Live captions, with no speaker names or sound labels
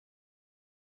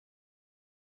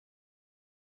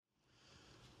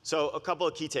So a couple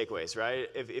of key takeaways, right?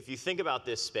 If you think about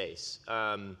this space,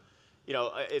 you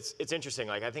know, it's interesting.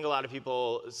 Like, I think a lot of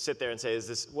people sit there and say, "Is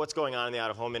this what's going on in the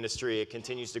out-of-home industry? It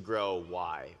continues to grow.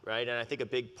 Why?" Right? And I think a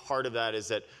big part of that is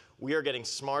that we are getting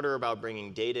smarter about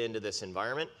bringing data into this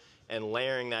environment and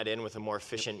layering that in with a more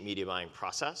efficient media buying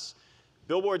process.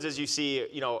 Billboards, as you see,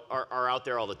 you know, are out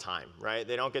there all the time, right?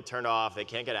 They don't get turned off. They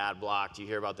can't get ad blocked. You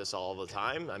hear about this all the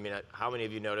time. I mean, how many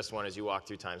of you noticed one as you walked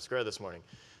through Times Square this morning?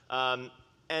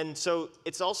 And so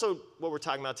it's also what we're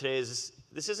talking about today is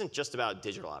this isn't just about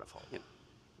digital out-of-home. Yep.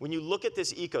 When you look at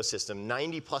this ecosystem,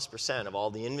 90+% of all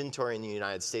the inventory in the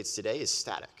United States today is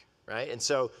static, right? And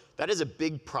so that is a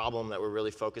big problem that we're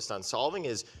really focused on solving,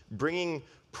 is bringing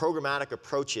programmatic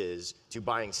approaches to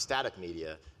buying static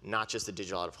media, not just the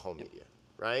digital out-of-home media,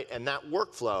 right? And that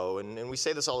workflow, and we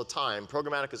say this all the time,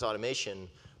 programmatic is automation,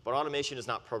 but automation is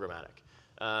not programmatic.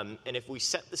 And if we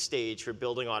set the stage for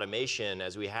building automation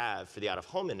as we have for the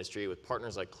out-of-home industry with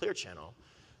partners like Clear Channel,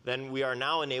 then we are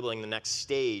now enabling the next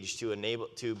stage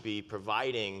to be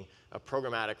providing a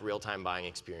programmatic real-time buying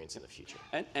experience in the future.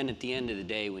 And at the end of the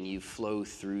day, when you flow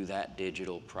through that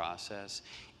digital process,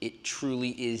 it truly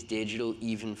is digital,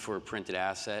 even for a printed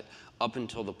asset, up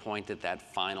until the point that that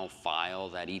final file,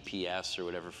 that EPS or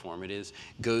whatever form it is,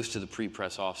 goes to the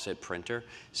pre-press offset printer.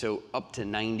 So up to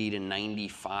 90 to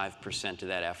 95% of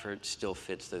that effort still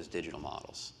fits those digital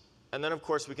models. And then, of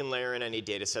course, we can layer in any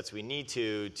data sets we need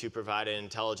to provide an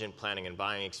intelligent planning and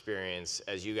buying experience,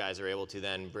 as you guys are able to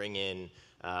then bring in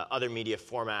other media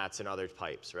formats and other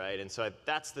types, right? And so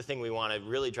that's the thing we want to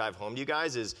really drive home to you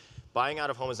guys, is buying out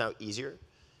of home is now easier.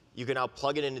 You can now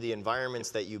plug it into the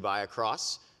environments that you buy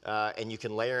across, and you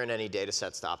can layer in any data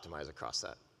sets to optimize across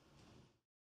that.